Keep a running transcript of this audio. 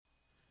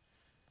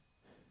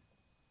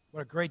What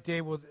a great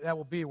day that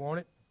will be, won't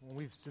it?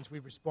 Since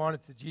we've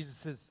responded to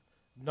Jesus'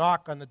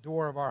 knock on the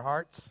door of our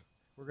hearts,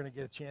 we're going to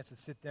get a chance to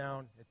sit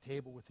down at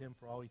table with him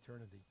for all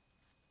eternity.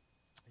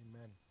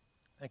 Amen.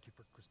 Thank you,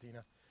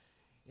 Christina.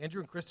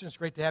 Andrew and Kristen, it's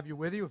great to have you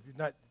with you. If you've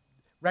not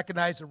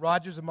recognized the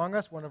Rogers among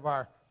us, one of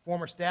our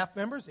former staff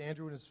members,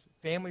 Andrew and his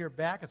family are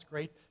back. It's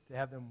great to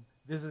have them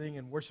visiting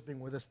and worshiping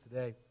with us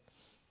today.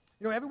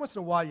 You know, every once in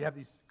a while you have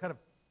these kind of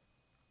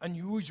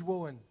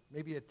unusual and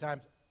maybe at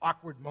times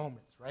awkward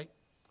moments, right?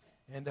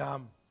 And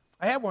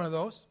I had one of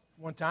those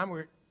one time. We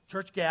were at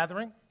church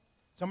gathering.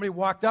 Somebody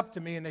walked up to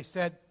me and they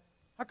said,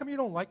 "How come you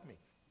don't like me?"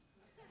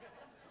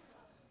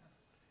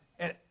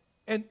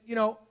 and you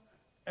know,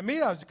 and me,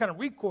 I was kind of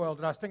recoiled,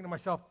 and I was thinking to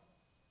myself,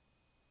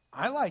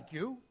 I like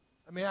you.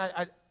 I mean,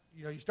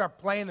 you start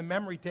playing the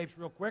memory tapes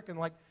real quick, and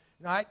like,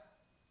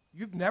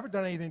 you've never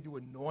done anything to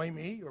annoy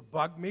me or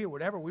bug me or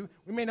whatever. We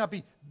may not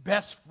be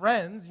best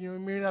friends. We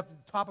may not be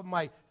top of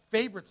my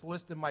favorites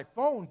list in my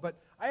phone, but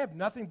I have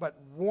nothing but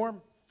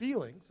warm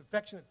feelings,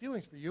 affectionate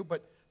feelings for you.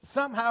 But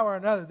somehow or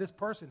another, this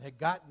person had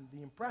gotten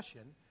the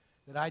impression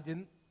that I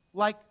didn't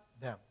like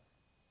them.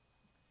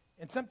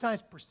 And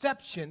sometimes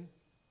perception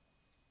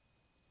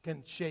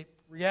can shape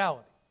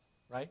reality,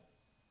 right?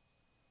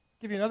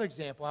 Give you another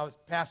example. I was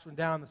pastoring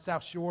down the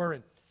South Shore,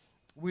 and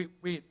we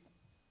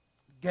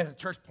get a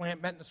church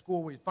plant, met in the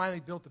school. We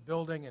finally built a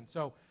building, and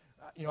so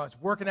I was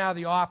working out of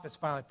the office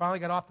finally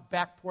got off the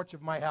back porch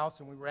of my house,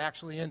 and we were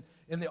actually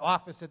in the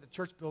office at the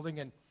church building.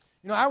 And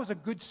I was a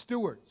good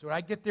steward, so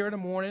I'd get there in the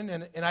morning,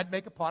 and I'd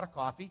make a pot of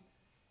coffee,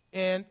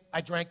 and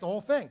I drank the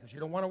whole thing because you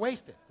don't want to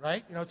waste it,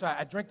 right? So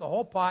I'd drink the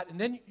whole pot, and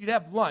then you'd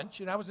have lunch,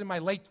 and I was in my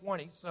late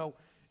 20s, so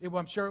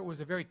I'm sure it was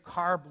a very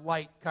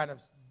carb-light kind of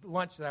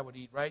lunch that I would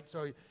eat, right?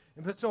 So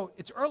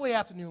it's early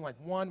afternoon, like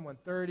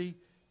 1:30,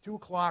 2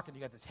 o'clock, and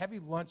you got this heavy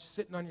lunch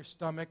sitting on your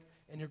stomach,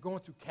 and you're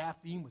going through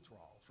caffeine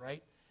withdrawals,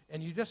 right?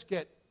 And you just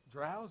get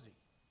drowsy.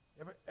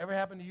 Ever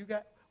happened to you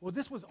guys? Well,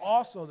 this was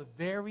also the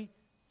very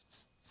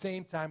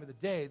same time of the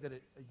day that a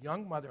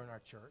young mother in our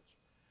church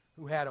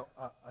who had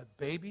a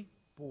baby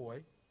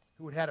boy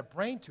who had a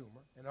brain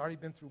tumor and already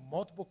been through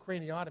multiple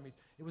craniotomies.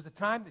 It was a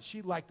time that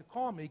she liked to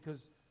call me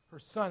because her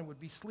son would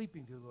be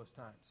sleeping through those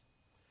times.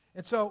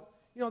 And so,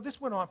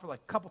 this went on for like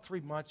a couple, 3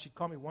 months. She'd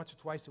call me once or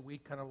twice a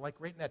week, kind of like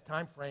right in that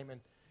time frame.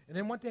 And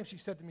then one day she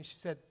said to me,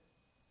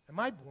 "Am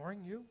I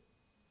boring you?"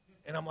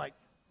 And I'm like,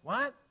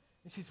 "What?"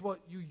 And she said, "Well,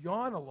 you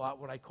yawn a lot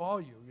when I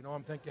call you."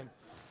 I'm thinking,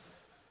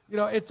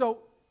 and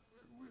so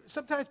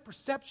sometimes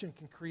perception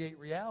can create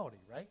reality,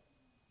 right?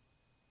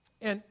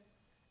 And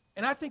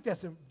I think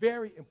that's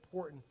very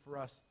important for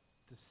us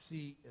to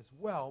see as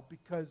well,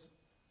 because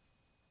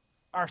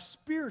our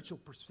spiritual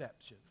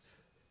perceptions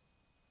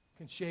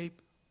can shape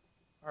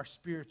our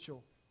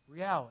spiritual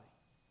reality.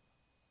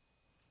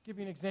 I'll give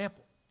you an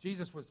example.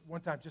 Jesus was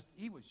one time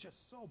he was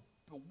just so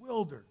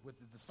bewildered with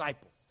the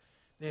disciples.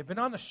 They had been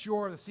on the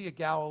shore of the Sea of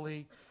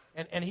Galilee,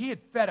 and he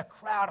had fed a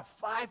crowd of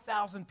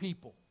 5,000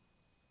 people.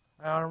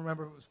 I don't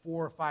remember if it was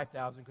 4,000 or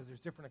 5,000 because there's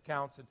different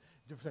accounts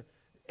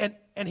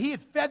and he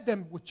had fed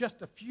them with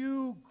just a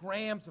few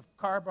grams of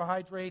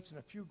carbohydrates and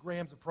a few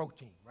grams of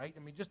protein, right? I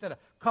mean, just had a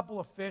couple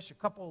of fish, a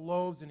couple of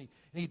loaves, and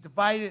he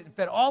divided it and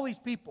fed all these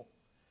people.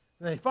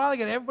 And they finally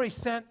got everybody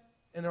sent,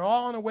 and they're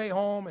all on their way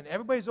home, and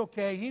everybody's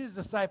okay. He and his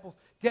disciples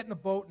get in the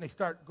boat, and they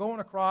start going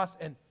across,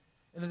 and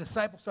the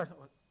disciples start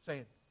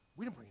saying,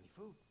 "We didn't bring any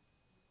food.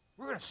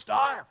 We're going to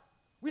starve.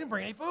 We didn't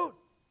bring any food."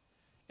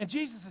 And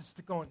Jesus is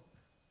going,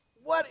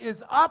 "What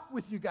is up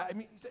with you guys? I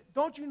mean,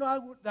 don't you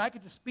know that I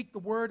could just speak the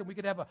word and we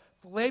could have a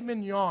filet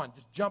mignon,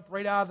 just jump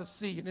right out of the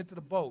sea and into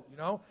the boat,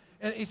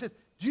 And he says,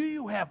 "Do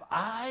you have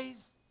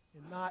eyes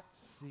and not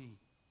see?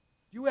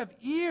 Do you have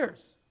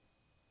ears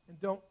and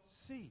don't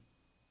see?"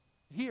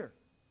 Hear.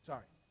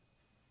 Sorry.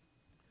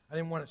 I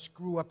didn't want to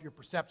screw up your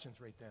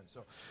perceptions right then.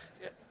 So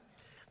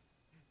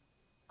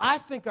I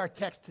think our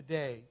text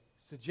today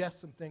suggests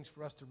some things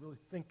for us to really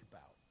think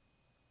about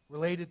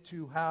related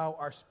to how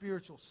our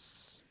spiritual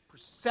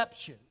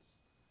perceptions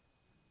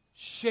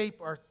shape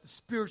the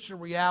spiritual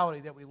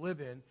reality that we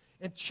live in,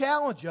 and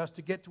challenge us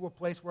to get to a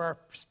place where our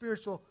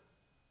spiritual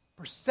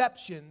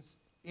perceptions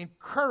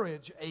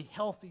encourage a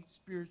healthy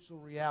spiritual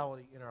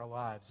reality in our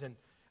lives. And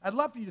I'd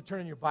love for you to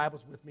turn in your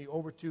Bibles with me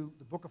over to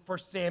the book of 1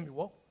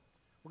 Samuel.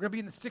 We're going to be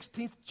in the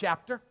 16th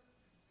chapter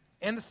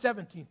and the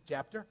 17th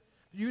chapter.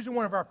 If you're using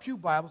one of our pew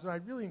Bibles, and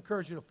I'd really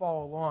encourage you to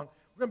follow along,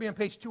 we're going to be on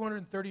page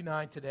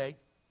 239 today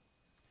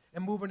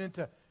and moving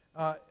into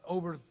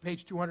over to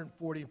page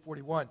 240 and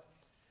 41.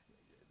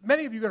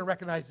 Many of you are going to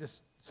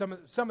recognize some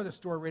of the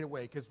story right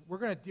away, because we're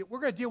going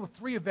to deal with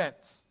 3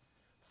 events.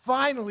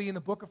 Finally, in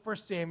the book of 1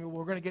 Samuel,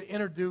 we're going to get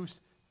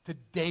introduced to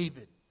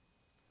David,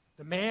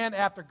 the man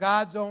after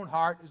God's own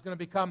heart, who's going to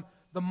become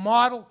the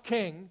model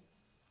king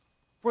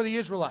for the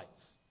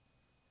Israelites.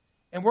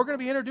 And we're going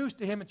to be introduced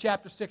to him in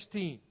chapter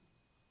 16.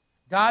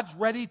 God's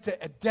ready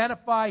to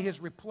identify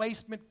his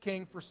replacement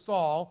king for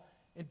Saul,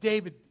 and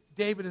David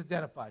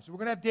identifies. So we're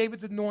going to have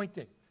David's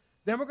anointing.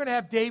 Then we're going to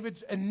have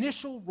David's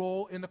initial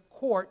role in the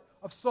court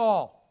of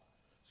Saul.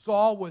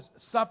 Saul was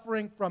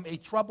suffering from a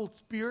troubled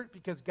spirit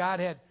because God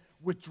had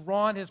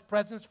withdrawn his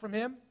presence from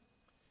him.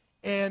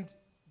 And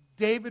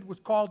David was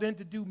called in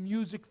to do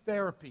music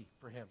therapy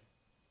for him.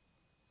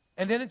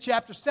 And then in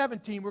chapter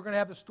 17, we're going to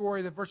have the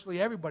story that virtually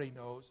everybody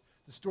knows,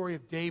 the story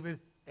of David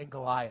and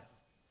Goliath.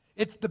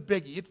 It's the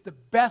biggie. It's the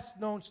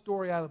best-known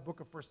story out of the book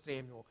of 1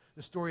 Samuel,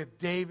 the story of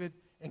David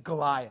and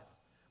Goliath,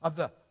 of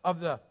the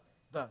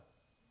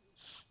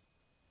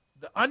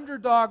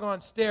underdog on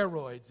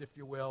steroids, if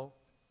you will,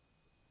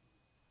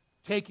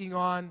 taking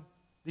on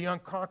the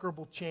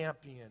unconquerable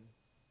champion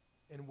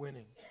and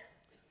winning.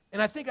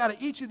 And I think out of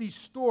each of these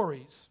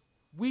stories,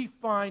 we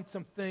find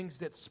some things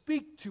that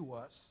speak to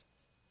us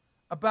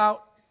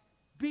about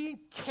being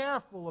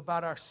careful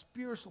about our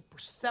spiritual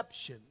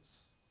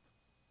perceptions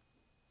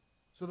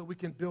so that we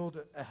can build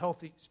a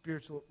healthy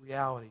spiritual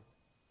reality.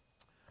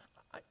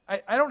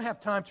 I don't have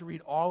time to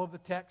read all of the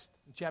text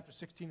in chapter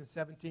 16 and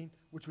 17,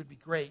 which would be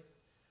great.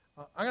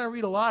 I'm going to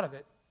read a lot of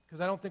it because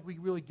I don't think we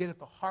really get at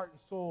the heart and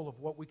soul of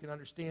what we can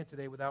understand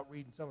today without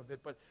reading some of it.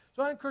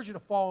 So I encourage you to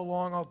follow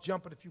along. I'll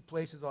jump at a few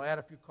places. I'll add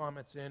a few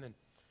comments in. And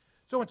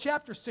so in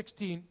chapter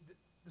 16,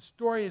 the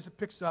story as it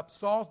picks up,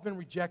 Saul's been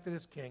rejected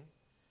as king.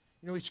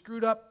 You know, he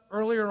screwed up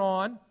earlier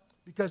on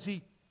because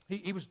he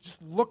was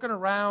just looking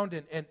around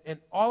and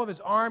all of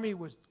his army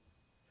was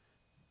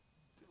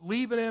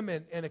leaving him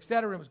and et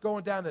cetera, and was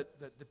going down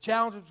the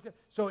challenges.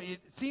 So it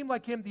seemed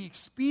like him the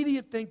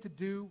expedient thing to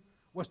do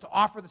was to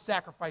offer the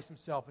sacrifice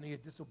himself, and he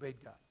had disobeyed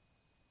God.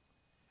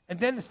 And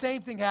then the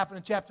same thing happened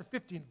in chapter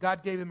 15.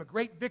 God gave him a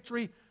great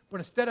victory, but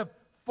instead of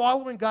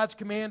following God's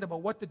command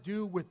about what to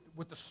do with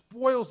the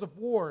spoils of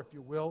war, if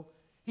you will,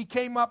 he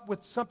came up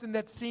with something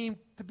that seemed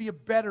to be a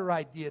better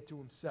idea to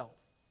himself.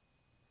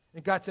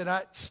 And God said,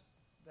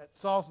 that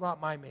Saul's not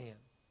my man.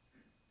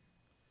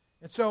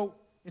 And so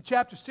in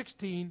chapter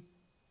 16,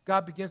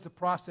 God begins the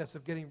process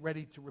of getting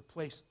ready to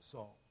replace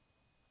Saul.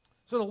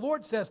 So the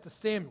Lord says to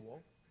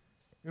Samuel,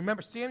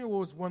 remember Samuel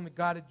was one that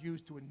God had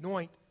used to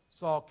anoint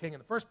Saul king in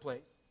the first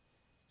place.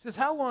 He says,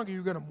 how long are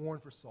you going to mourn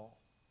for Saul,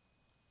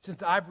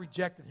 since I've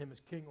rejected him as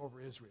king over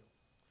Israel?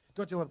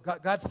 Don't you love God?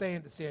 God's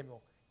saying to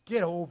Samuel,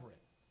 get over it.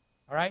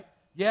 All right?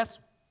 Yes,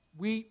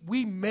 we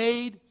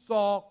made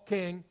Saul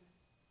king.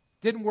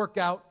 Didn't work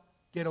out.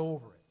 Get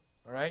over it.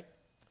 All right?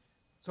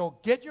 So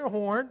get your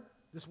horn.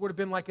 This would have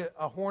been like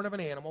a horn of an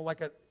animal,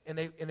 and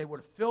they would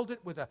have filled it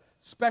with a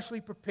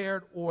specially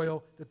prepared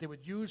oil that they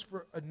would use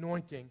for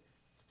anointing.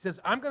 He says,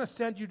 I'm going to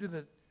send you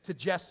to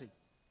Jesse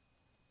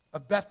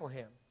of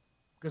Bethlehem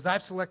because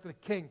I've selected a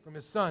king from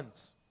his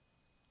sons.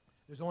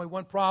 There's only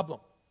one problem.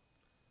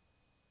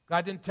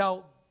 God didn't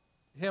tell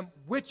him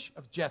which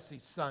of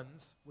Jesse's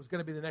sons was going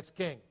to be the next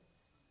king,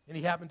 and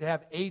he happened to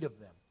have 8 of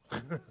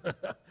them.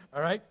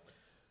 All right?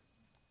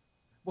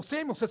 Well,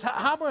 Samuel says,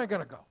 how am I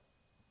going to go?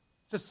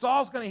 He says,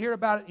 Saul's going to hear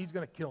about it, and he's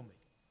going to kill me.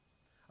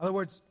 In other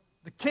words,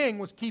 the king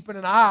was keeping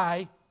an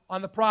eye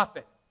on the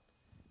prophet.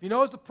 If he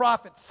knows the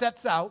prophet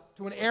sets out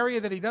to an area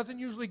that he doesn't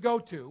usually go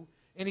to,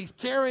 and he's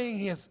carrying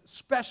his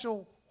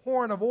special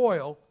horn of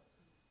oil,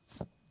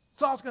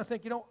 Saul's going to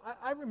think,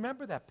 I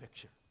remember that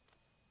picture.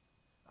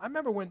 I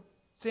remember when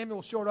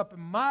Samuel showed up in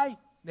my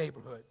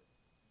neighborhood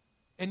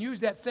and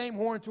used that same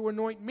horn to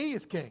anoint me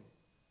as king.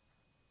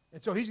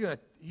 And so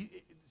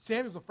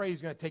Samuel's afraid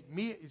he's going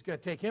to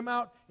take him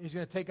out, and he's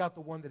going to take out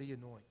the one that he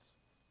anoints.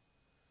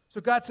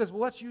 So God says,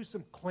 well, let's use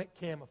some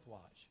camouflage.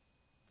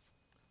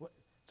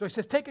 So he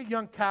says, take a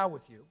young cow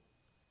with you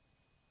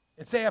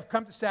and say, I've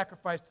come to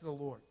sacrifice to the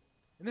Lord.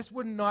 And this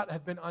would not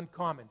have been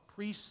uncommon.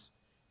 Priests,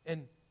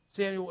 and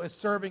Samuel is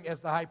serving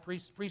as the high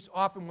priest. Priests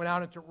often went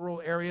out into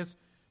rural areas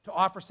to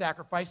offer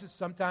sacrifices.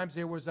 Sometimes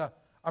there was a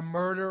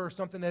murder or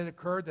something that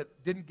occurred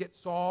that didn't get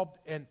solved,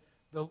 and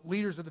the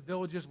leaders of the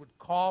villages would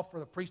call for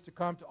the priest to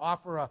come to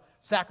offer a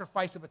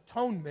sacrifice of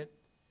atonement,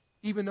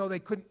 even though they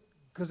couldn't,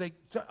 because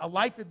a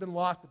life had been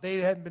lost, but they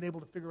hadn't been able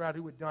to figure out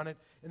who had done it,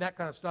 and that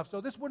kind of stuff.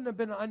 So this wouldn't have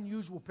been an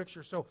unusual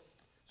picture. So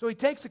he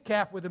takes a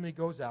calf with him, and he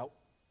goes out.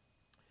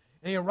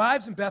 And he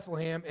arrives in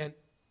Bethlehem,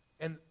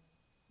 and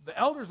the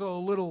elders are a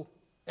little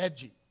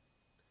edgy.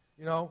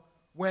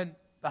 When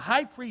the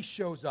high priest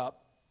shows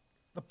up,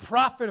 the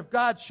prophet of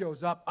God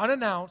shows up,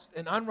 unannounced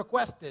and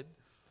unrequested,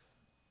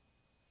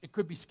 it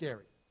could be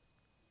scary.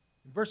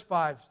 In verse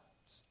 5,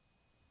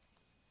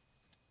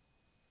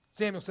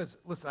 Samuel says,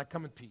 listen, I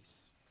come in peace.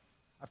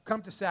 I've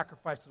come to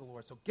sacrifice to the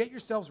Lord. So get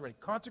yourselves ready,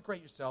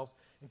 consecrate yourselves,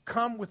 and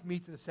come with me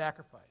to the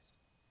sacrifice.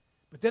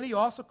 But then he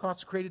also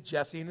consecrated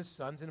Jesse and his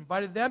sons and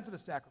invited them to the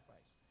sacrifice.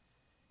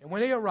 And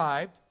when they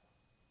arrived,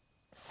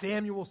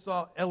 Samuel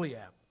saw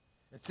Eliab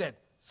and said,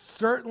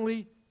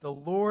 certainly the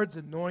Lord's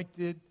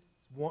anointed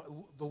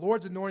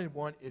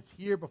one is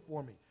here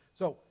before me.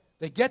 So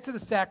they get to the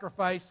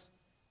sacrifice.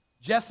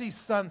 Jesse's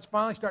sons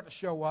finally start to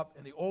show up,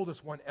 and the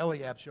oldest one,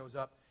 Eliab, shows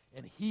up,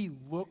 and he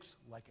looks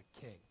like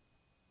a king.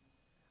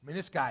 I mean,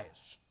 this guy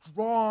is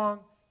strong,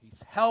 he's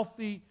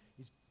healthy,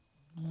 he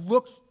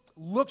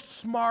looks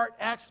smart,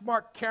 acts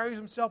smart, carries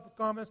himself with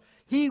confidence.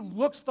 He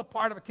looks the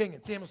part of a king,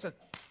 and Samuel says,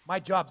 my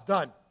job's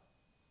done.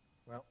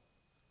 Well,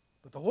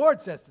 but the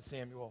Lord says to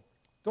Samuel,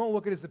 Don't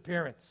look at his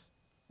appearance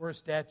or his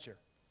stature,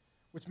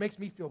 which makes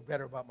me feel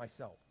better about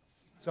myself.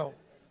 So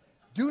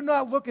do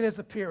not look at his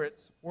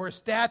appearance or his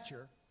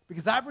stature,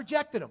 because I've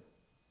rejected him.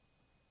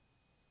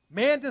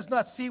 Man does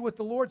not see what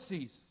the Lord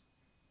sees.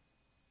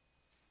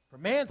 For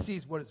man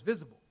sees what is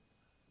visible,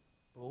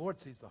 but the Lord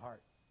sees the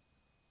heart.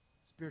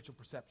 Spiritual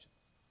perceptions.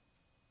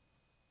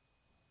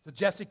 So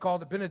Jesse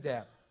called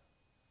Abinadab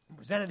and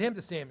presented him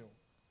to Samuel.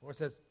 The Lord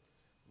says,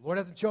 the Lord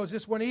hasn't chosen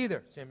this one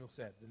either, Samuel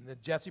said. And then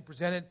Jesse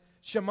presented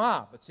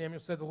Shammah, but Samuel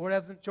said, the Lord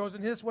hasn't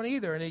chosen this one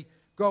either. And he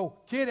go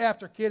kid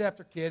after kid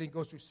after kid. He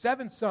goes through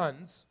 7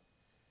 sons.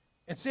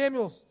 And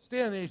Samuel's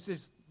standing there. He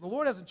says, the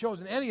Lord hasn't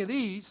chosen any of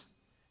these.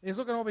 And he's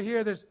looking over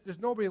here. There's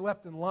nobody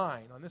left in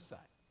line on this side.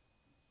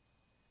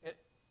 And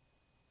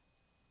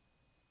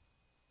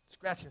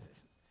scratching this.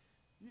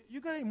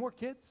 You got any more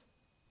kids?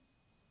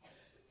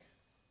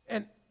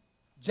 And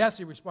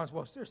Jesse responds,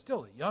 well, they're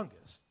still the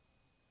youngest.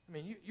 I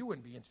mean, you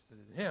wouldn't be interested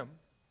in him.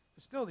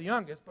 He's still the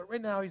youngest, but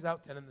right now he's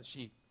out tending the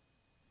sheep.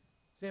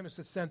 Samuel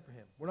said, send for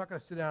him. We're not going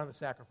to sit down on the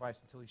sacrifice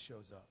until he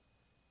shows up.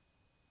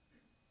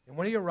 And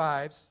when he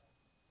arrives,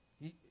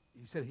 he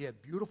said he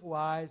had beautiful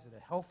eyes and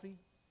a healthy,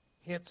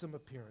 handsome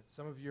appearance.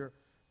 Some of your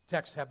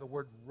texts have the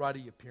word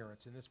ruddy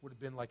appearance, and this would have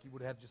been like he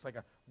would have had just like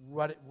a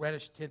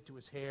reddish tint to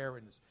his hair,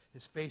 and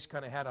his face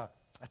kind of had a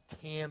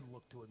tan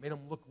look to it. Made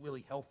him look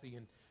really healthy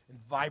and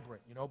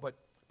vibrant, you know. But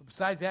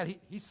besides that,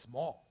 he's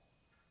small.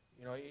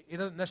 You know, he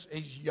doesn't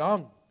necessarily, he's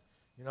young,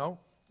 you know,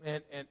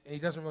 and he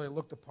doesn't really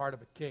look the part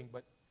of a king.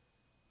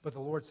 But the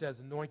Lord says,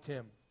 anoint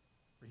him,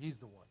 for he's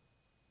the one.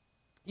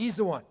 He's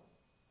the one.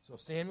 So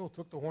Samuel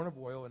took the horn of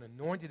oil and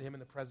anointed him in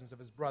the presence of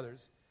his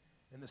brothers,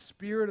 and the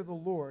Spirit of the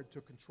Lord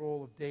took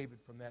control of David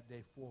from that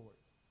day forward.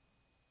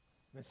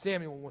 And then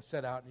Samuel was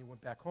set out, and he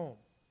went back home.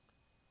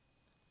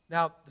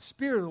 Now, the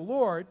Spirit of the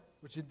Lord,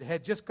 which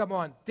had just come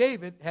on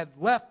David, had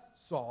left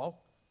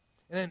Saul,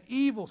 and an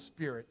evil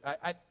spirit.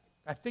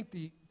 I think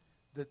the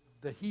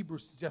Hebrew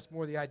suggests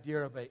more the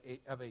idea of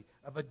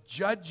a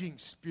judging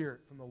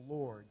spirit from the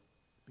Lord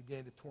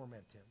began to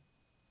torment him.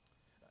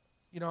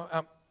 You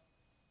know,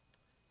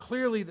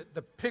 clearly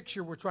the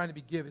picture we're trying to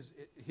be given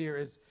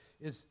here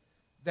is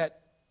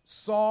that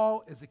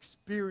Saul is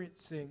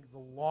experiencing the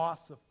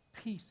loss of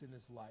peace in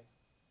his life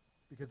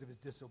because of his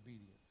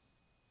disobedience,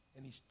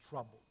 and he's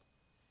troubled.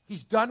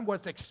 He's done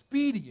what's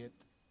expedient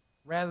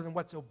rather than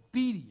what's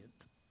obedient,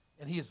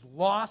 and he has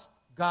lost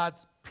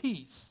God's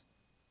peace,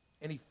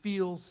 and he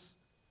feels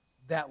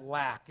that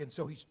lack, and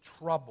so he's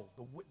troubled.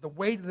 The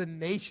weight of the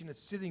nation is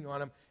sitting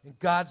on him, and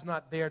God's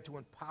not there to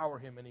empower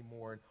him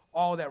anymore, and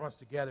all that runs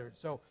together. And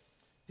so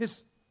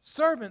his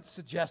servants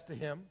suggest to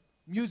him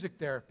music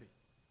therapy.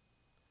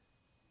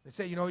 They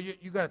say, you know,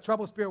 you got a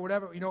troubled spirit,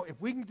 whatever. You know, if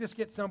we can just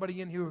get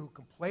somebody in here who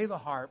can play the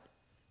harp,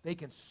 they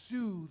can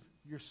soothe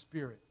your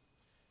spirit.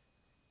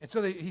 And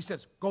so he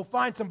says, go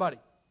find somebody.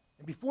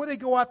 And before they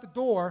go out the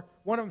door,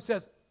 one of them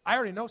says, I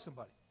already know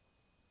somebody.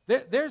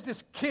 There's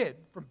this kid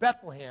from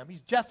Bethlehem.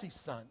 He's Jesse's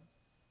son.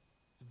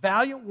 He's a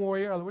valiant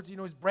warrior. In other words, you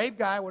know, he's a brave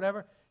guy,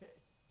 whatever.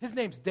 His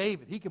name's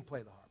David. He can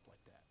play the harp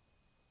like that.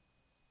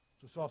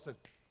 So Saul says,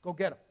 go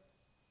get him.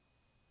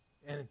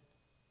 And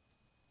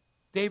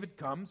David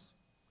comes.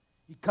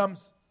 He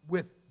comes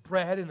with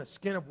bread and a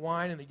skin of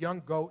wine and a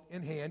young goat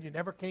in hand. You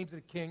never came to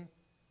the king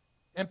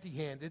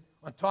empty-handed.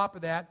 On top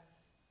of that,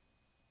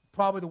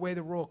 probably the way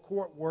the royal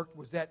court worked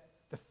was that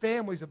the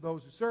families of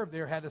those who served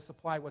there had to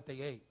supply what they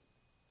ate.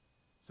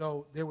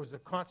 So there was a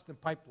constant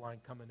pipeline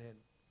coming in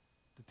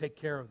to take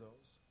care of those.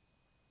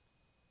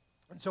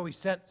 And so he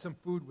sent some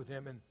food with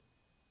him. And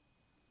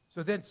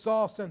so then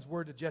Saul sends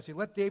word to Jesse,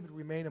 let David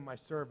remain in my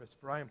service,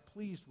 for I am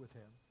pleased with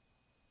him.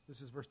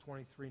 This is verse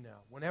 23 now.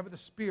 Whenever the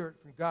Spirit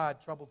from God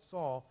troubled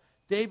Saul,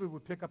 David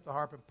would pick up the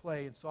harp and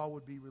play, and Saul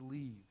would be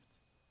relieved,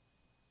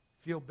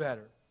 feel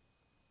better,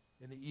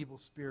 and the evil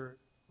spirit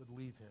would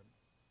leave him.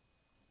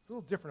 It's a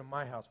little different in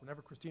my house.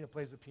 Whenever Christina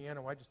plays the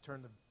piano, I just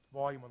turn the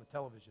volume on the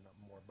television up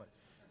more, but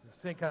the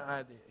same kind of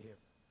idea here.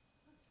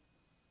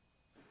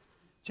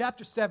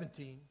 Chapter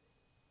 17,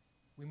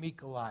 we meet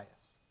Goliath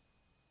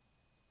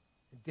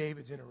and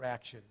David's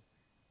interaction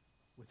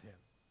with him.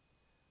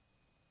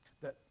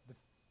 The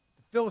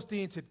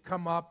Philistines had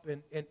come up,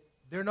 and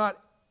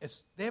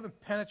they haven't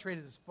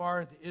penetrated as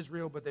far into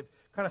Israel, but they've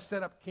kind of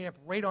set up camp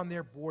right on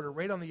their border,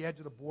 right on the edge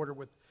of the border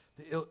with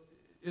the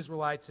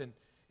Israelites,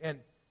 and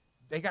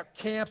they got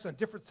camps on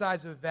different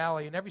sides of the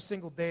valley, and every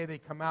single day they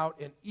come out,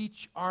 and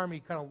each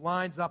army kind of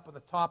lines up on the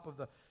top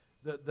of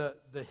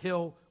the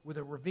hill with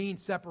a ravine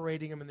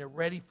separating them, and they're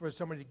ready for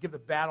somebody to give the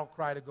battle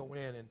cry to go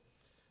in. And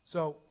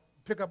so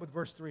pick up with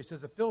verse 3. It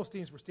says, the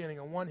Philistines were standing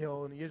on one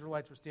hill, and the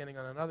Israelites were standing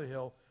on another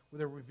hill with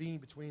a ravine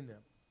between them.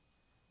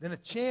 Then a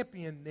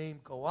champion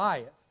named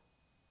Goliath,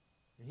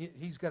 and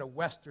he's got a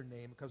Western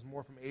name, it comes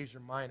more from Asia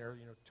Minor,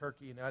 you know,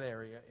 Turkey and that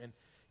area, and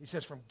he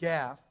says from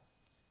Gath,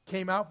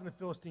 came out from the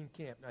Philistine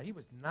camp. Now, he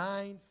was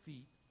 9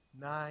 feet,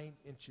 9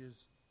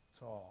 inches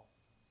tall.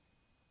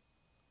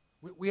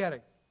 We had a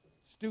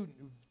student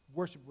who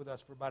worshiped with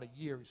us for about a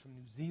year. He's from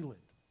New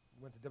Zealand.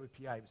 He went to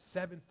WPI. He was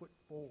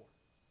 7'4".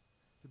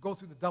 To go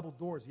through the double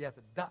doors, he had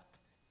to duck.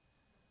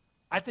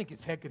 I think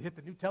his head could hit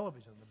the new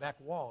television on the back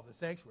wall of the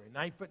sanctuary.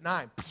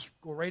 9'9",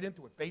 go right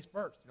into it, face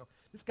first.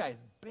 This guy is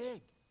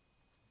big.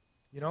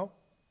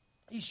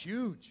 He's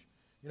huge.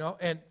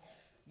 And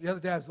the other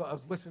day I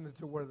was listening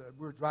to we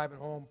were driving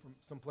home from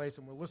someplace,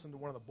 and we were listening to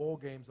one of the bowl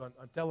games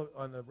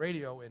on the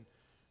radio, and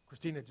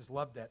Christina just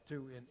loved that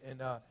too.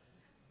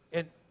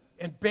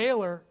 And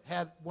Baylor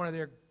had one of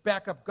their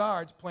backup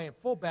guards playing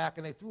fullback,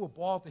 and they threw a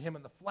ball to him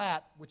in the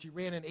flat, which he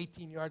ran in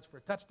 18 yards for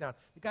a touchdown.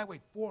 The guy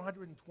weighed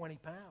 420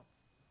 pounds.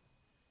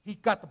 He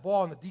got the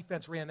ball, and the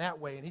defense ran that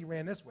way, and he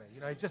ran this way.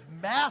 He's just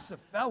a massive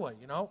fella,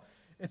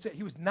 And so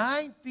he was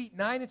 9 feet,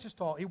 9 inches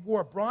tall. He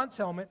wore a bronze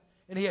helmet,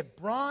 and he had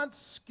bronze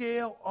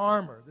scale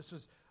armor. This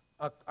was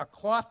a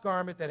cloth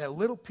garment that had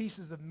little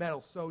pieces of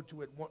metal sewed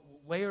to it,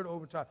 layered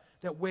over top,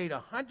 that weighed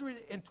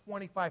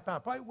 125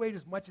 pounds. Probably weighed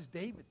as much as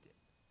David did.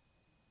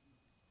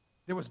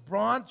 There was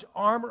bronze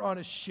armor on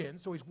his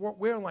shins, so he's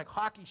wearing like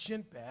hockey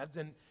shin pads,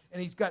 and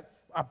he's got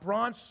a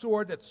bronze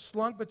sword that's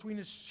slung between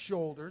his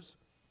shoulders.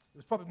 It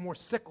was probably more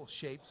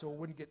sickle-shaped, so it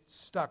wouldn't get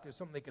stuck. It was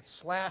something they could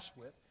slash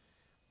with.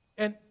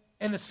 And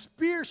the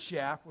spear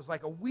shaft was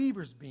like a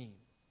weaver's beam.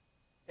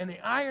 And the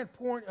iron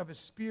point of his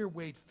spear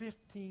weighed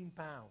 15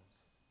 pounds.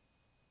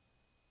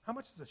 How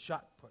much does a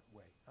shot put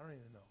weigh? I don't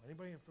even know.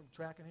 Anybody from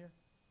track in here?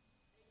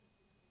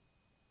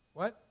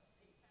 What?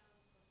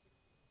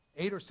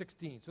 8 or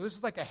 16. So this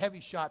is like a heavy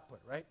shot put,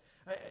 right?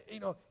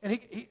 And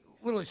he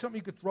literally something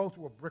you could throw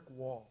through a brick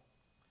wall.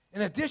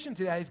 In addition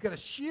to that, he's got a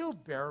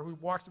shield bearer who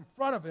walks in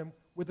front of him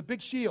with a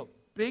big shield,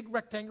 big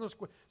rectangular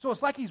square. So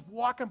it's like he's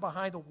walking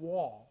behind a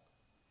wall,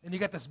 and you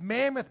got this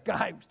mammoth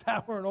guy who's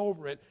towering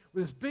over it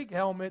with his big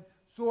helmet,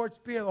 sword,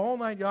 spear, the whole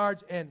 9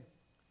 yards, and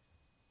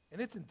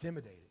it's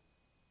intimidating.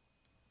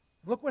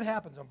 Look what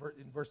happens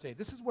in verse 8.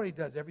 This is what he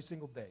does every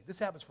single day. This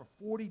happens for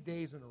 40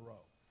 days in a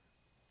row.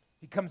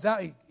 He comes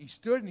out, he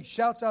stood, and he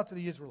shouts out to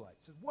the Israelites.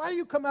 He says, why do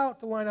you come out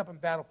to line up in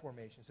battle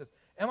formation? He says,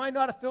 am I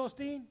not a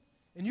Philistine?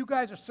 And you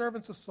guys are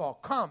servants of Saul.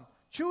 Come,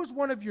 choose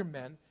one of your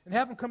men and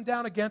have him come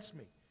down against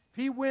me.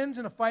 If he wins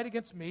in a fight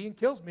against me and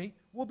kills me,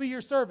 we'll be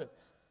your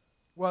servants.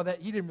 Well,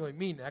 he didn't really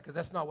mean that, because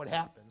that's not what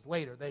happens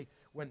later.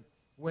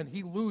 When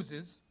he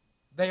loses,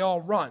 they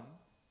all run.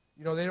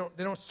 They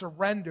don't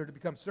surrender to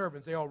become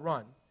servants. They all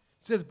run.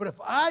 He says, but if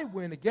I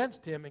win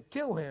against him and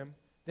kill him,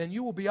 then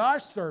you will be our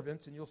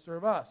servants and you'll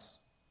serve us.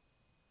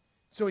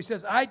 So he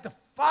says, I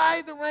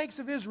defy the ranks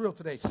of Israel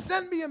today.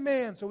 Send me a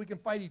man so we can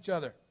fight each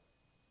other.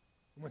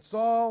 And when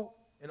Saul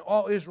and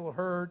all Israel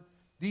heard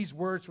these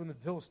words from the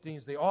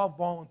Philistines, they all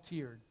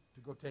volunteered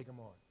to go take him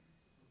on.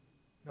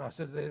 No, it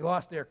says they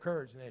lost their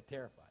courage and they're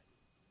terrified.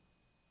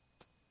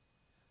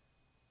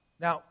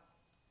 Now,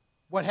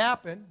 what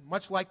happened,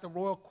 much like the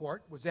royal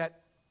court, was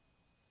that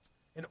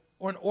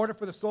in order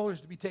for the soldiers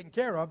to be taken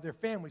care of, their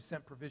families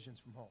sent provisions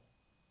from home.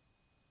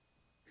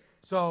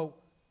 So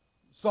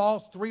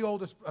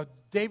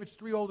David's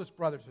three oldest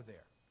brothers are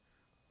there.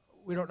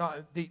 We don't know.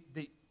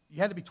 You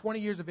had to be 20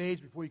 years of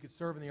age before you could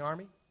serve in the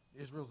army,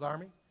 Israel's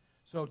army.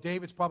 So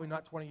David's probably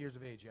not 20 years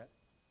of age yet.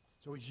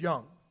 So he's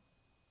young.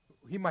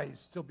 He might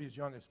still be as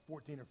young as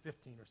 14 or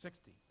 15 or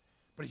 16.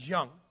 But he's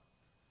young.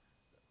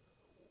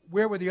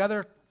 Where were the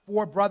other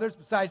 4 brothers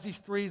besides these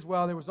 3?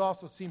 Well, there was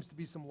also seems to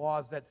be some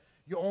laws that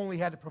you only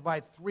had to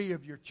provide 3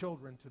 of your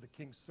children to the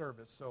king's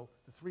service. So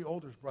the 3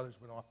 oldest brothers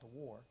went off to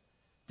war.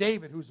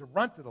 David, who's the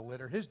runt of the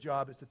litter, his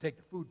job is to take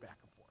the food back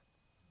and forth.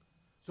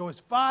 So his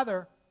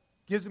father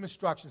gives him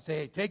instructions, say,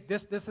 hey, take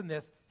this, this, and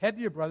this, head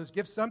to your brothers,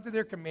 give some to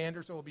their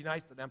commander so it'll be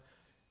nice to them,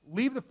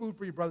 leave the food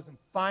for your brothers, and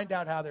find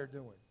out how they're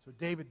doing. So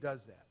David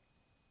does that.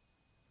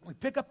 We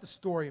pick up the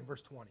story in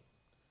verse 20.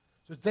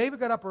 So David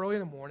got up early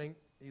in the morning,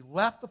 he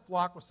left the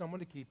flock with someone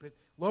to keep it,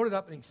 loaded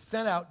up, and he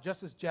sent out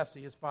just as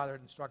Jesse, his father,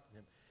 had instructed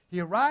him. He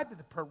arrived at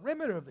the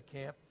perimeter of the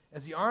camp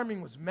as the army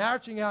was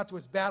marching out to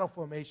its battle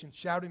formation,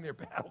 shouting their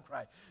battle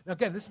cry. Now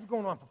again, this has been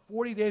going on for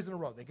 40 days in a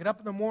row. They get up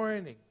in the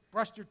morning, they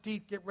brush their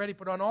teeth, get ready,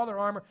 put on all their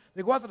armor.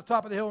 They go out to the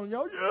top of the hill and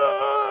yell,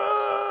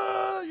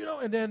 yeah!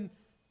 And then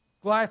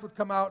Goliath would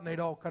come out and they'd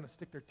all kind of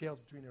stick their tails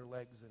between their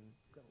legs and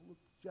kind of look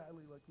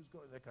shyly like who's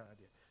going, that kind of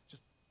idea.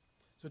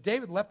 So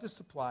David left his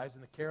supplies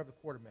in the care of the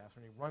quartermaster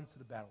and he runs to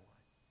the battle line.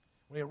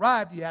 When he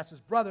arrived, he asked his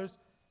brothers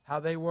how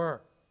they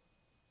were.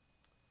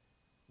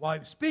 While he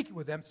was speaking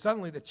with them,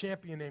 suddenly the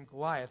champion named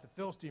Goliath, the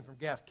Philistine from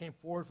Gath, came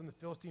forward from the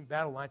Philistine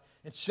battle line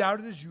and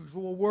shouted his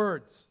usual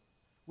words,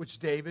 which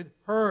David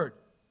heard.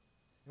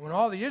 And when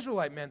all the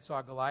Israelite men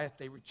saw Goliath,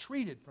 they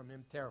retreated from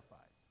him terrified.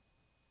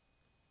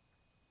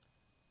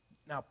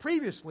 Now,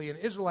 previously, an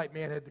Israelite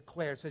man had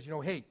declared, says,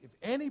 hey, if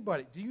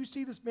anybody, do you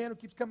see this man who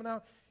keeps coming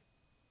out?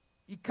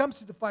 He comes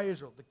to defy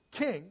Israel. The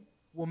king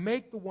will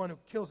make the one who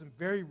kills him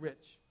very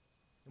rich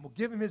and will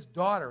give him his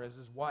daughter as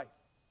his wife.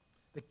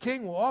 The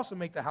king will also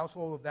make the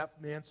household of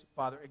that man's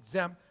father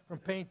exempt from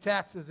paying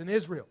taxes in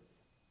Israel.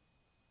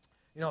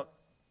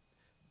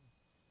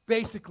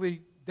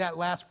 Basically, that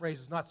last phrase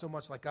is not so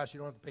much like us, you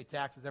don't have to pay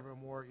taxes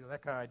evermore,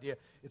 that kind of idea.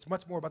 It's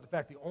much more about the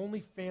fact the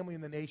only family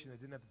in the nation that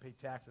didn't have to pay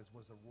taxes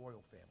was the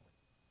royal family.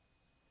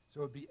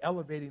 So it would be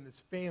elevating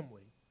this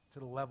family to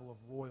the level of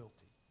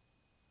royalty.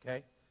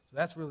 Okay? So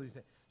that's really the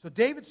thing. So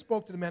David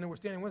spoke to the men who were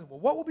standing with him. Well,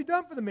 what will be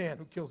done for the man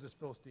who kills this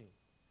Philistine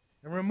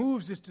and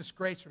removes this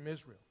disgrace from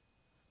Israel?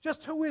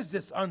 Just who is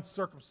this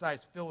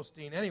uncircumcised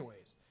Philistine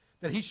anyways,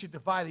 that he should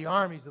defy the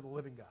armies of the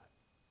living God?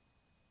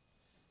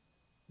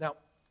 Now,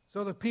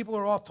 so the people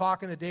are all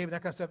talking to David,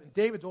 that kind of stuff. And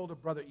David's older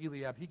brother,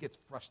 Eliab, he gets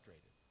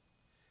frustrated.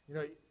 You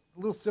know, a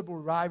little civil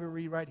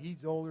rivalry, right?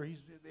 He's older,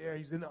 he's there,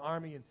 he's in the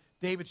army, and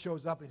David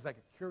shows up, and he's like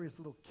a curious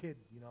little kid,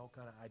 you know,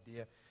 kind of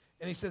idea.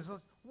 And he says,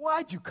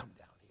 why'd you come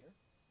down here?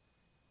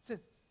 He says,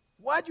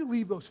 why'd you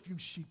leave those few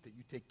sheep that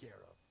you take care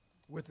of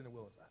within the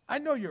wilderness? I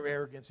know your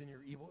arrogance and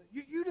your evil.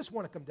 You just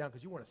want to come down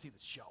because you want to see the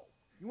show.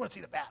 You want to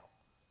see the battle.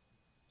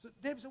 So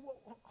David said,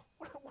 well,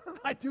 what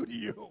did I do to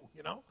you,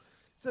 you know?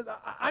 He said,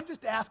 I'm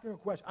just asking a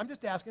question. I'm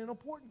just asking an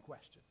important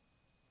question.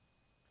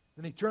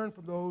 Then he turned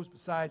from those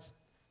beside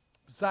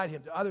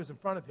him to others in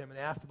front of him and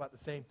asked about the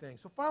same thing.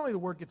 So finally the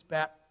word gets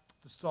back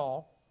to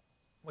Saul,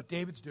 what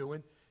David's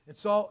doing, and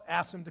Saul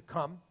asks him to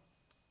come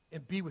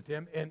and be with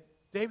him. And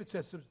David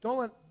says,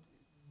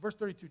 verse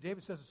 32,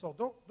 David says to Saul,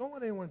 don't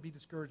let anyone be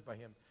discouraged by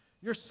him.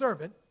 Your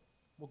servant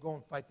will go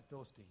and fight the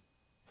Philistine.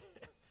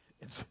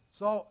 And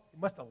Saul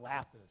must have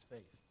laughed in his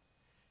face.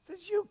 He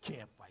says, you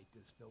can't fight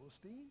this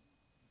Philistine.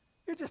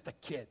 You're just a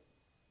kid.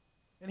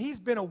 And he's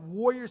been a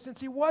warrior since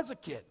he was a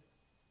kid.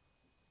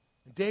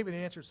 And David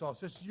answered Saul,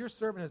 says, your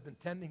servant has been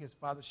tending his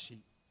father's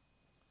sheep.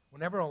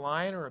 Whenever a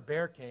lion or a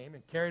bear came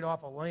and carried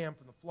off a lamb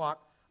from the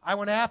flock, I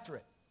went after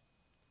it,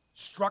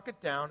 struck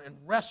it down, and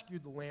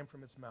rescued the lamb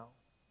from its mouth.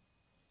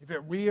 If it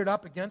reared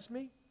up against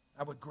me,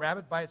 I would grab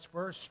it by its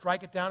fur,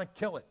 strike it down, and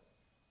kill it.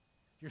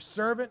 Your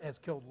servant has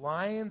killed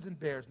lions and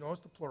bears. Notice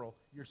the plural.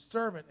 Your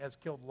servant has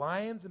killed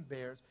lions and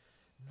bears.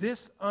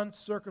 This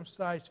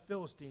uncircumcised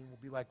Philistine will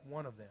be like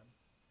one of them,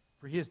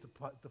 for he has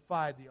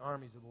defied the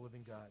armies of the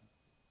living God.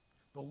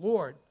 The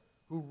Lord,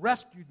 who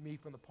rescued me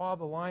from the paw of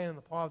the lion and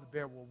the paw of the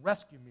bear, will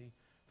rescue me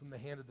from the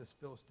hand of this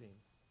Philistine.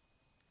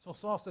 So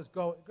Saul says,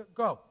 go.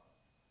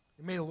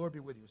 And may the Lord be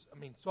with you. I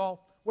mean,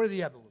 Saul, what did he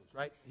have to lose,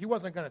 right? They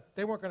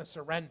weren't going to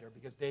surrender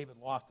because David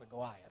lost to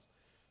Goliath.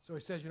 So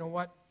he says, you know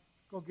what?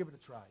 Go give it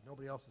a try.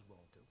 Nobody else is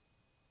willing to.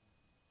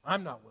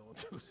 I'm not willing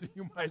to, so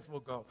you might as well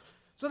go.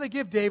 So they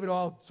give David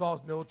all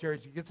Saul's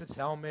militaries. He gets his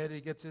helmet,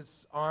 he gets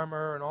his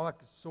armor, and all that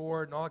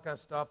sword, and all that kind of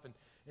stuff.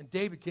 And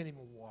David can't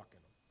even walk in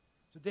them.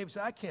 So David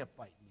said, I can't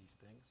fight in these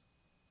things.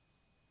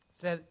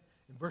 Said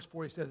in verse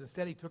 4, he says,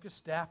 instead he took his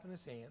staff in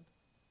his hand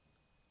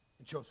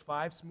and chose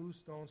 5 smooth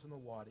stones from the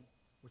wadi,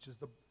 which is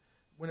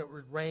when it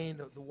would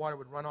rain, the water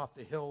would run off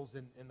the hills,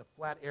 and the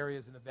flat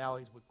areas in the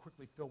valleys would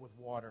quickly fill with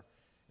water.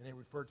 And they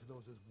referred to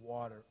those as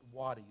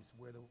wadis,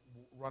 where the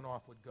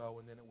runoff would go,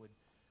 and then it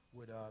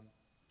would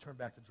turn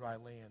back to dry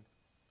land.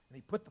 And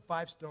he put the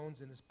 5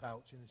 stones in his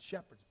pouch, in his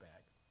shepherd's bag.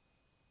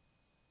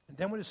 And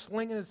then with his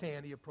sling in his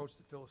hand, he approached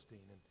the Philistine.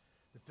 And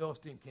the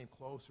Philistine came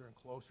closer and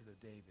closer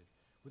to David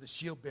with a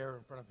shield bearer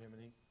in front of him.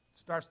 And he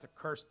starts to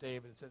curse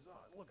David and says,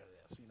 oh, look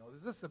at this. You know,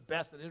 is this the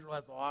best that Israel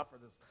has to offer?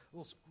 This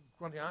little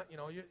scrawny, you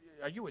know,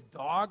 are you a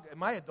dog?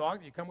 Am I a dog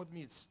that you come with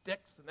me with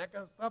sticks and that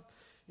kind of stuff?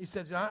 He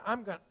says, you know,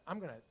 I'm going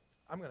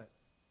to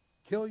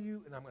kill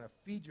you, and I'm going to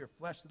feed your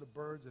flesh to the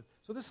birds. And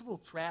so this is a little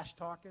trash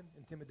talking,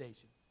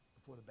 intimidation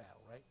before the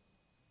battle, right?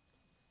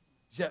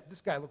 Yet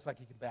this guy looks like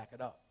he can back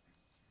it up,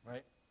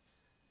 right?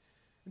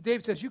 And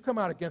David says, you come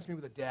out against me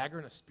with a dagger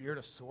and a spear and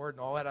a sword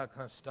and all that other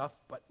kind of stuff,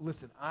 but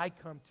listen, I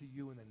come to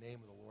you in the name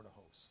of the Lord of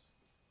hosts,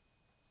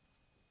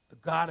 the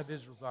God of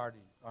Israel's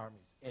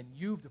armies, and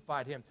you've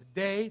defied him.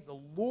 Today, the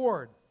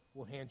Lord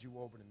will hand you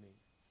over to me.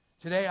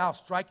 Today, I'll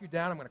strike you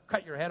down. I'm going to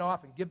cut your head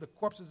off and give the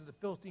corpses of the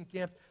Philistine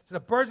camps to the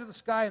birds of the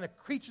sky and the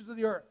creatures of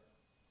the earth.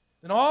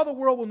 Then all the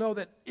world will know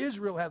that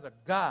Israel has a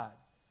God,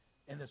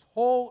 and this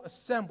whole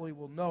assembly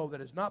will know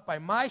that it's not by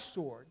my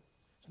sword,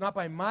 it's not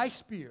by my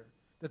spear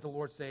that the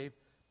Lord saved,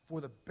 for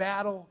the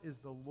battle is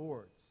the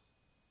Lord's.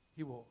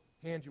 He will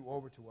hand you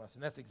over to us.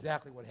 And that's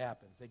exactly what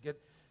happens. They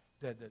get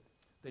the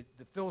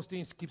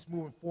Philistines keeps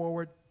moving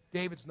forward.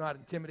 David's not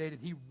intimidated.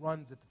 He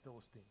runs at the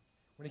Philistine.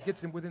 When he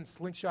gets him within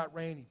slingshot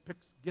range, he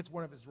gets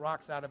one of his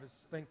rocks out of his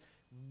thing,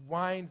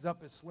 winds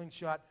up his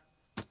slingshot,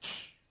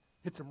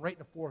 hits him right in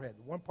the forehead,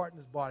 the one part in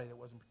his body that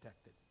wasn't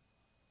protected.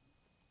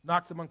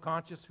 Knocks him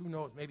unconscious, who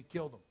knows, maybe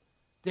killed him.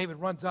 David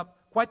runs up,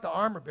 quite the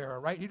armor bearer,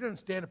 right? He doesn't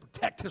stand to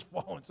protect his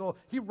fallen soul.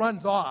 He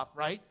runs off,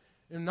 right?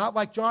 And not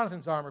like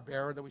Jonathan's armor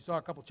bearer that we saw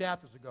a couple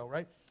chapters ago,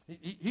 right?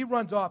 He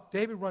runs off.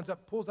 David runs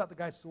up, pulls out the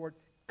guy's sword,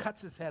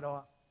 cuts his head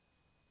off,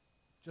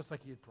 just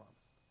like he had promised.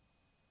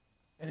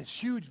 And a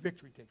huge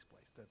victory takes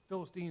place. The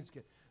Philistines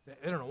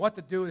they don't know what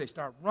to do. They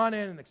start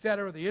running, and et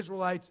cetera. The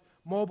Israelites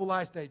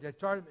mobilize. They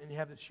start, and you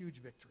have this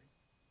huge victory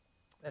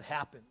that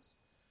happens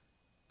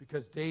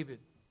because David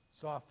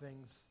saw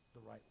things the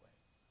right way.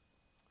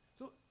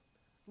 So,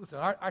 listen,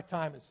 our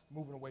time is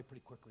moving away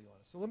pretty quickly on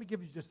us. So let me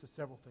give you just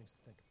several things to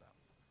think about,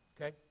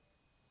 okay?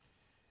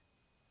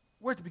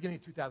 We're at the beginning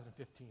of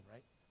 2015,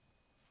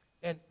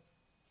 right?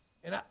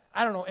 And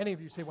I don't know, any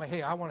of you say, well,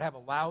 hey, I want to have a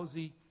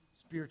lousy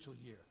spiritual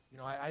year.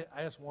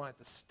 I just want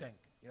it to stink.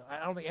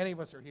 I don't think any of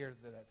us are here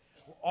to that.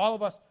 All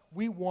of us,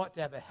 we want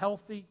to have a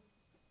healthy,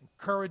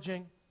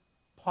 encouraging,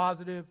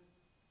 positive,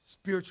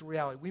 spiritual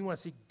reality. We want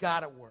to see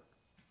God at work.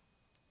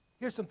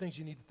 Here's some things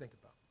you need to think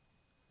about.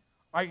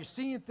 Are you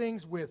seeing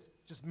things with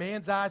just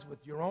man's eyes,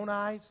 with your own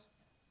eyes?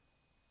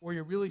 Or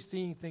you're really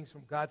seeing things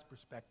from God's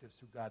perspective,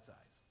 through God's eyes?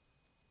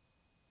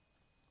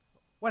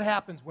 What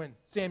happens when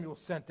Samuel's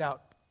sent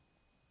out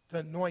to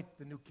anoint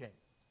the new king?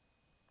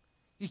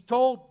 He's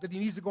told that he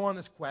needs to go on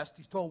this quest.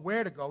 He's told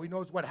where to go. He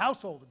knows what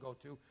household to go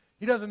to.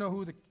 He doesn't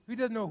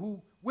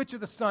know which of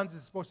the sons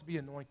is supposed to be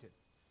anointed.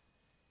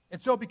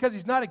 And so because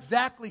he's not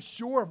exactly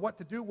sure of what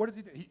to do, what does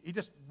he do? He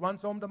just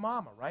runs home to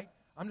mama, right?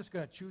 I'm just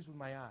going to choose with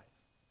my eyes.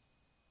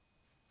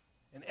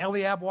 And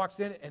Eliab walks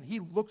in, and he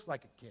looks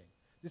like a king.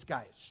 This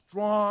guy is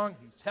strong,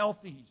 he's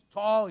healthy, he's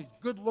tall, he's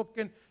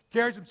good-looking,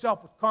 carries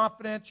himself with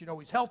confidence,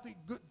 he's healthy,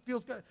 good,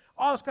 feels good,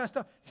 all this kind of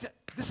stuff. He said,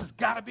 this has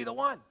got to be the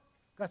one.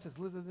 God says,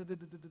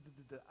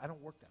 I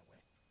don't work that way.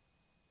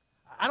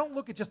 I don't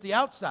look at just the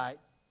outside.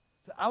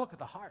 I look at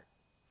the heart.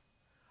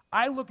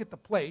 I look at the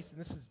place, and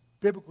this is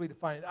biblically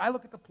defined, I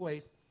look at the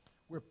place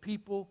where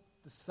people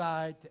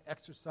decide to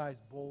exercise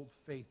bold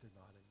faith or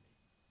not in me.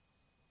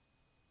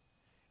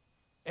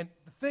 And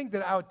the thing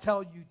that I would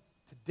tell you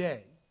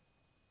today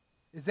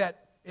is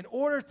that in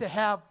order to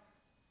have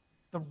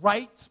the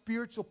right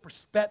spiritual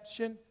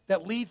perception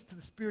that leads to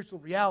the spiritual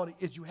reality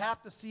is you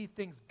have to see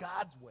things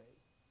God's way,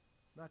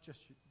 not just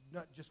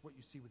what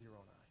you see with your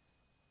own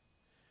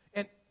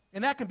eyes.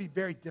 And that can be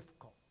very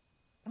difficult.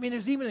 I mean,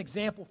 there's even an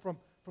example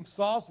from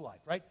Saul's life,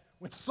 right?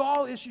 When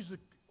Saul issues an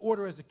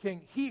order as a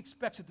king, he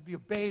expects it to be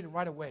obeyed and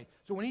right away.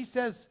 So when he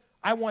says,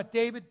 I want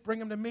David, bring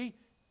him to me,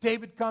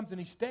 David comes and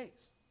he stays.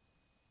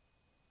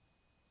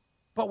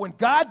 But when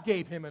God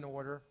gave him an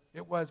order,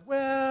 it was,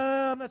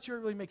 well, I'm not sure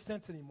it really makes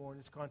sense anymore in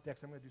this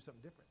context. I'm going to do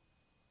something different.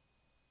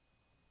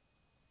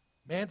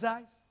 Man's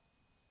eyes,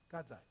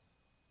 God's eyes.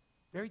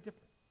 Very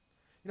different.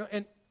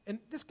 And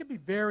this can be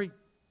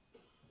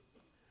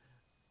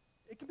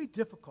it can be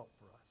difficult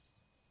for us.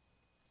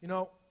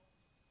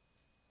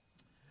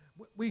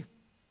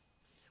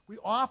 We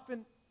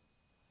often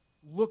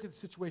look at the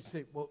situation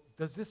and say, well,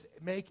 does this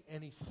make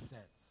any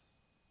sense?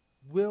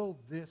 Will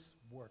this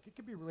work? It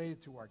can be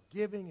related to our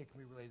giving. It can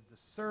be related to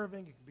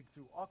serving. It can be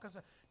through all kinds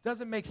of stuff.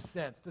 Does it make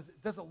sense?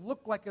 Does it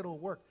look like it'll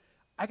work?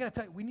 I got to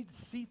tell you, we need to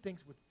see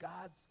things with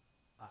God's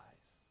eyes.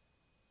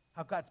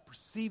 How God's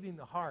perceiving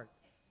the heart.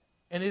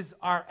 And is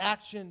our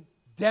action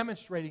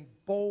demonstrating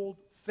bold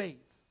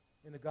faith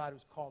in the God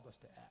who's called us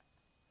to act?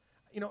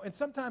 And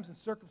sometimes in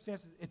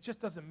circumstances, it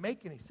just doesn't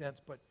make any sense,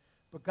 but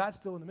God's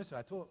still in the midst of it.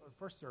 I told the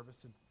first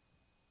service, and,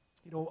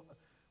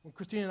 when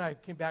Christine and I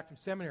came back from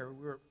seminary,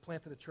 we were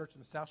planted a church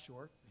in the South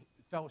Shore,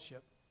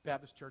 Fellowship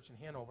Baptist Church in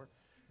Hanover.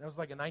 That was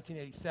like in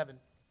 1987.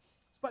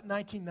 It's about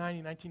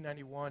 1990,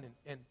 1991,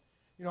 and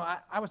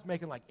I was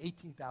making like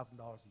 $18,000 a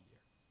year.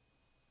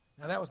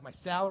 Now, that was my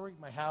salary,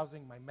 my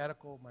housing, my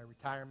medical, my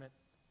retirement,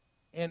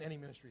 and any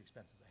ministry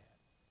expenses I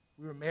had.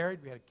 We were married.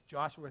 We had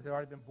Joshua had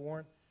already been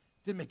born.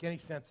 Didn't make any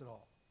sense at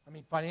all. I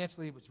mean,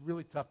 financially, it was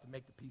really tough to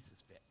make the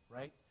pieces fit,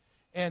 right?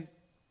 And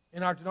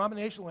our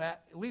denominational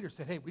leader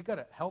said, hey, we got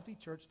a healthy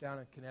church down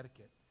in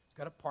Connecticut. It's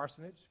got a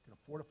parsonage, can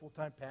afford a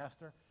full-time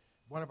pastor.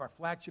 One of our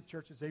flagship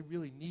churches, they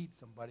really need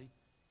somebody.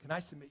 Can I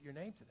submit your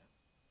name to them?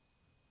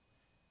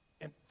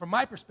 And from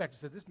my perspective,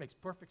 I said, this makes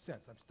perfect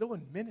sense. I'm still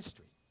in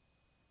ministry,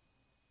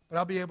 but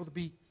I'll be able to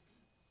be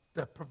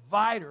the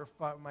provider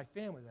for my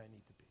family that I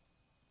need to be.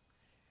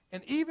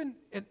 And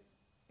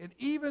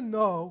even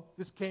though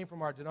this came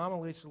from our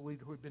denominational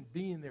leader who had been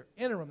being their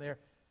interim there,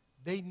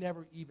 they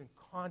never even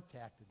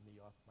contacted me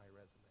off my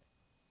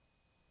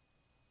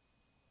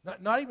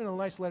resume. Not even a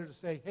nice letter to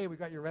say, hey, we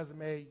got your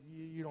resume,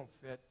 you don't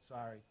fit,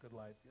 sorry, good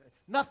life.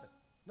 Nothing,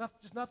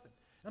 just nothing.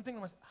 And I'm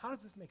thinking to myself, how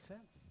does this make sense?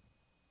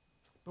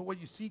 But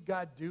what you see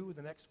God do in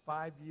the next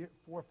 4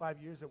 or 5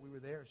 years that we were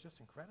there is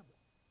just incredible.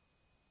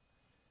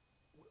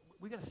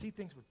 We got to see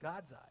things with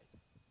God's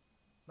eyes,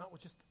 not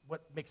with just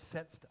what makes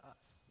sense to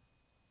us.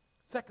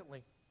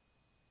 Secondly,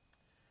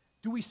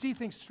 do we see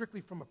things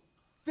strictly from a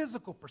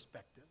physical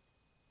perspective?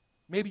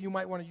 Maybe you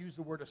might want to use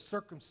the word a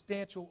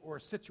circumstantial or a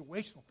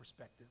situational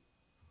perspective.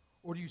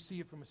 Or do you see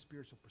it from a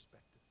spiritual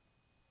perspective?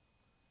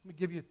 Let me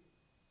give you,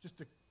 just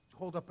to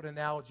hold up an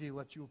analogy,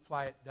 let you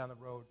apply it down the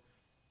road.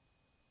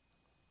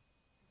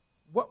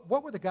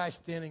 What were the guys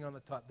standing on the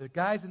top? The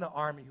guys in the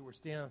army who were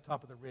standing on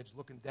top of the ridge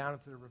looking down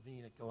into the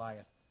ravine at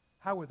Goliath,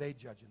 how were they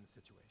judging the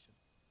situation?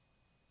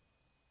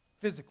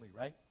 Physically,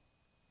 right?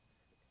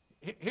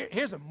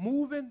 Here's a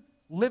moving,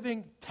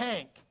 living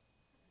tank.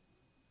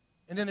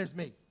 And then there's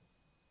me.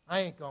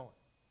 I ain't going.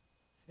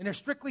 And they're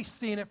strictly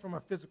seeing it from a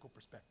physical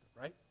perspective,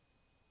 right?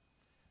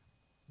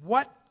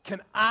 What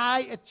can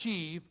I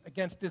achieve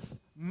against this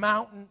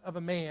mountain of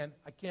a man?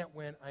 I can't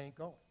win. I ain't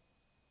going.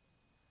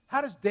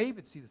 How does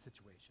David see the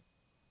situation?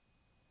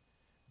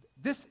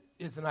 This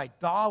is an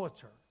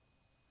idolater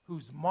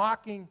who's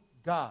mocking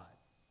God.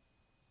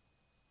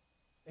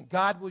 And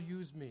God will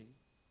use me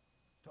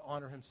to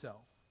honor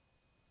himself,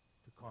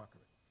 to conquer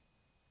it.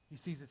 He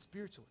sees it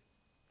spiritually.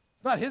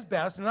 It's not his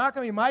battle. It's not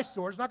going to be my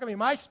sword. It's not going to be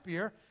my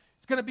spear.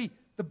 It's going to be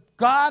the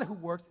God who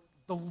works.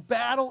 The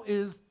battle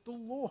is the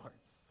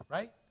Lord's,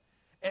 right?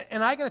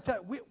 And I got to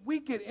tell you, we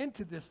get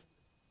into this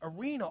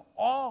arena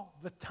all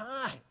the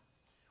time.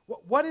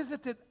 What is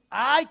it that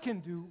I can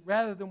do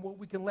rather than what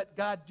we can let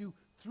God do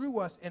through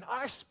us? And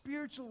our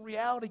spiritual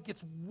reality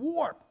gets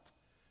warped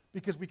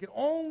because we can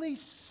only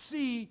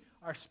see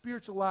our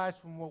spiritual lives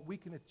from what we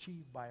can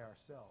achieve by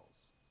ourselves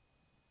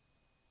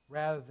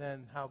rather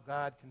than how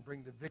God can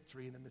bring the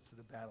victory in the midst of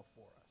the battle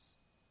for us.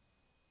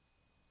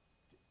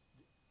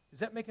 Is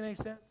that making any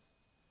sense?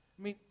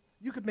 I mean,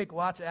 you could make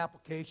lots of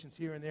applications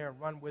here and there and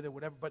run with it,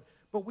 whatever,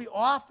 but we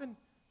often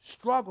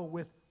struggle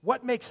with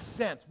what makes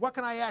sense. What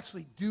can I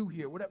actually do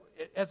here? Whatever,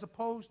 as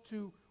opposed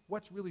to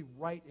what's really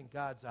right in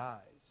God's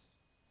eyes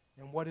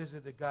and what is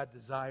it that God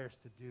desires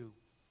to do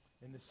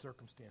in this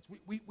circumstance.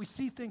 We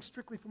see things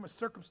strictly from a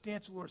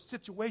circumstantial or a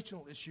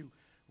situational issue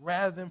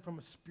rather than from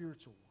a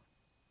spiritual one.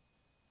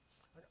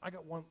 I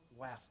got one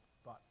last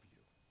thought for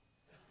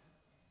you.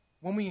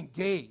 When we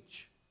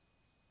engage,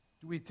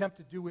 do we attempt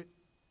to do it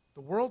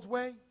the world's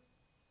way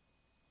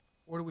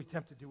or do we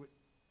attempt to do it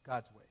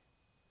God's way?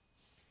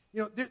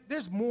 You know,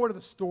 there's more to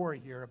the story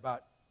here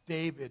about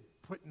David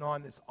putting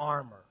on this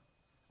armor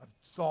of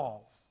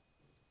Saul's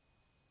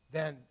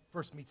than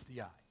first meets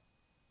the eye.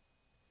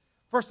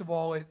 First of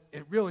all, it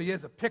really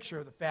is a picture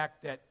of the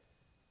fact that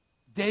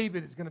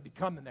David is going to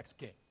become the next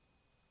king.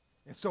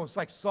 And so it's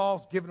like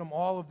Saul's giving him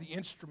all of the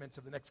instruments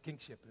of the next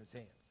kingship in his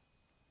hands.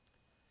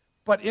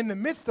 But in the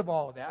midst of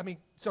all of that, I mean,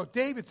 so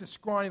David's a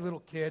scrawny little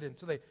kid, and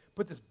so they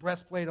put this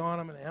breastplate on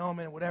him and a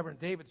helmet and whatever, and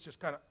David's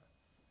just kind of,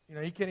 you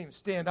know, he can't even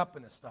stand up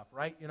in this stuff,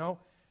 right? You know,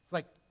 it's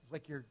like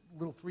your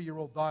little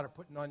 3-year-old daughter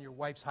putting on your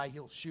wife's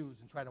high-heeled shoes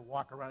and trying to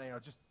walk around. You know,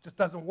 it just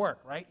doesn't work,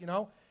 right? You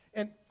know,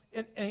 and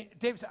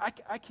David said,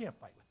 I can't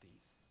fight with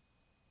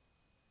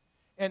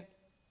these.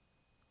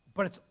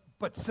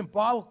 But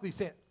symbolically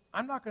saying,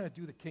 I'm not going to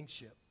do the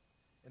kingship,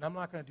 and I'm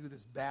not going to do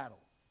this battle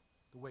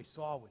the way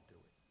Saul would do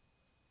it,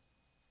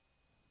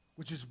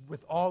 which is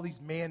with all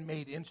these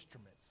man-made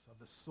instruments of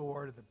the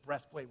sword, of the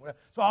breastplate, whatever.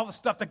 So all the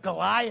stuff that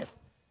Goliath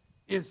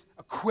is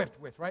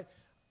equipped with, right?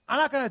 I'm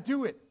not going to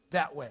do it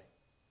that way.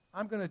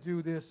 I'm going to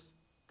do this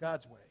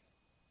God's way.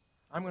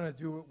 I'm going to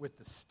do it with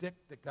the stick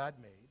that God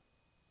made.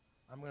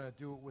 I'm going to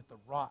do it with the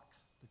rocks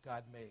that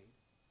God made.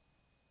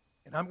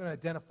 And I'm going to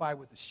identify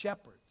with the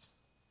shepherds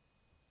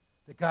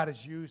that God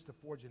has used to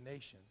forge a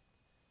nation,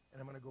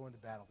 and I'm going to go into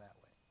battle that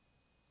way.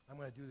 I'm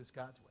going to do this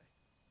God's way.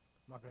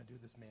 I'm not going to do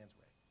this man's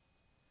way.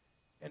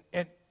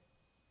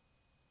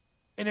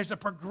 And there's a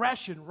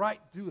progression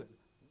right through it.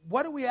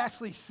 What do we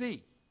actually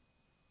see?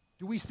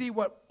 Do we see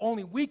what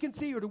only we can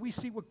see, or do we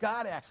see what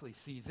God actually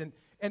sees?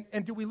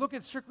 And do we look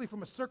at it strictly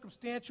from a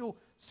circumstantial,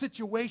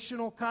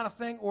 situational kind of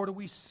thing, or do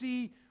we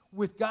see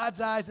with God's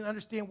eyes and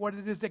understand what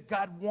it is that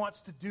God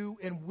wants to do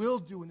and will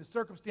do in the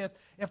circumstance?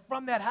 And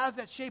from that, how does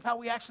that shape how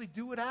we actually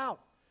do it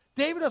out?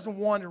 David doesn't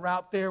wander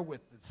out there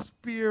with the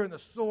spear and the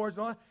swords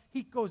on.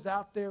 He goes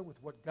out there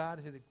with what God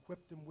had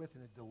equipped him with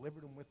and had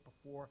delivered him with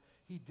before.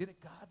 He did it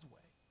God's way.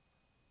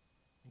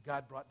 And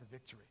God brought the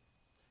victory.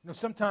 You know,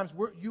 sometimes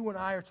you and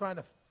I are trying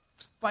to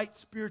fight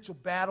spiritual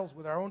battles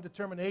with our own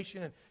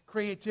determination and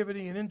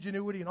creativity and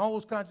ingenuity and all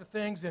those kinds of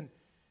things, and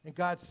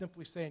God's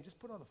simply saying, just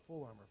put on the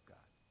full armor of God.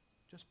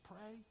 Just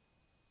pray.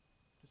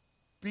 Just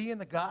be in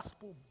the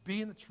gospel. Be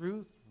in the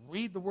truth.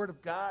 Read the Word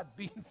of God.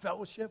 Be in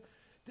fellowship.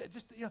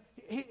 Just, you know,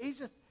 he's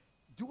just,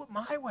 do it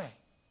my way.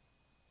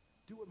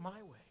 Do it my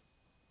way.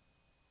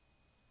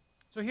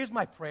 So here's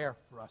my prayer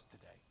for us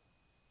today.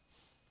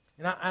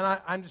 And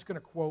I'm just going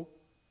to quote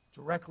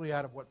directly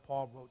out of what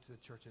Paul wrote to the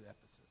church at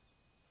Ephesus.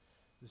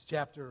 This is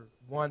chapter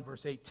 1,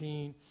 verse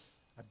 18.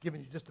 I've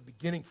given you just the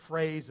beginning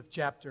phrase of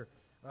chapter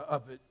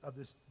of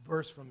this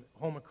verse from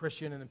Holman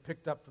Christian, and then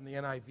picked up from the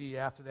NIV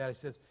after that. He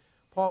says,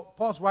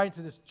 Paul's writing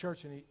to this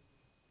church, and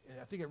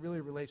I think it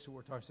really relates to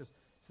what we're talking.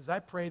 He says, I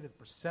pray that the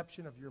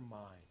perception of your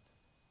mind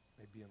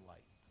may be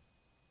enlightened.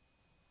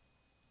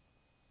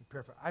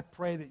 I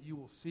pray that you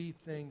will see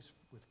things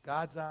with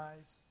God's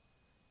eyes,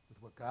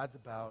 with what God's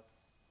about,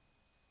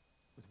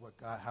 with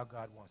how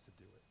God wants to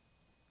do it.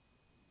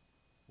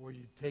 Or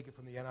you take it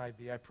from the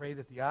NIV, I pray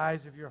that the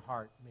eyes of your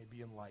heart may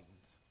be enlightened,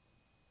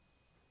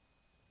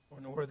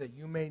 in order that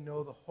you may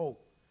know the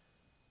hope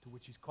to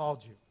which he's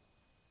called you,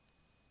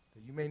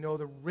 that you may know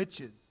the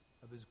riches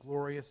of his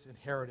glorious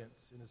inheritance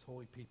in his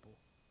holy people,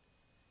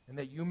 and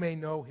that you may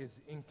know his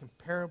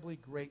incomparably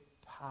great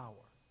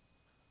power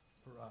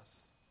for us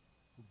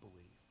who believe.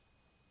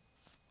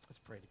 Let's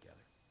pray together.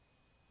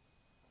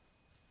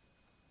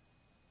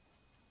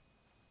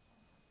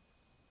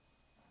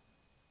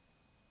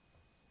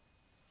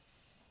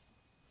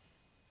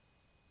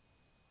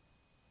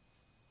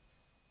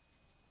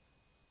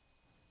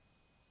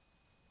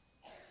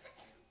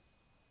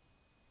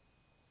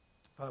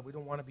 Father, we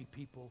don't want to be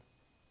people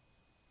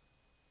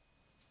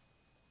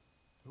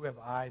who have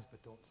eyes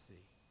but don't see.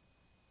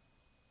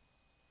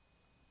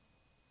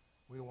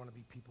 We don't want to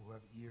be people who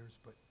have ears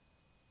but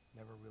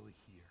never really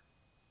hear.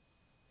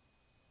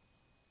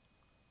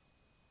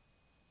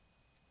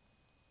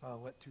 Father,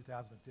 let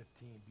 2015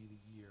 be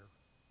the year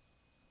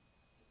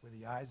where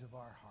the eyes of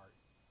our heart,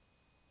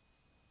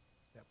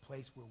 that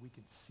place where we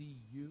can see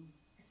you,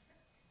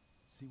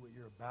 see what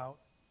you're about,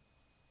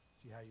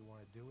 see how you want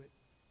to do it.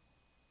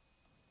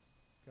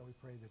 God, we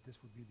pray that this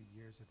would be the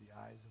years that the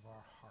eyes of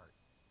our heart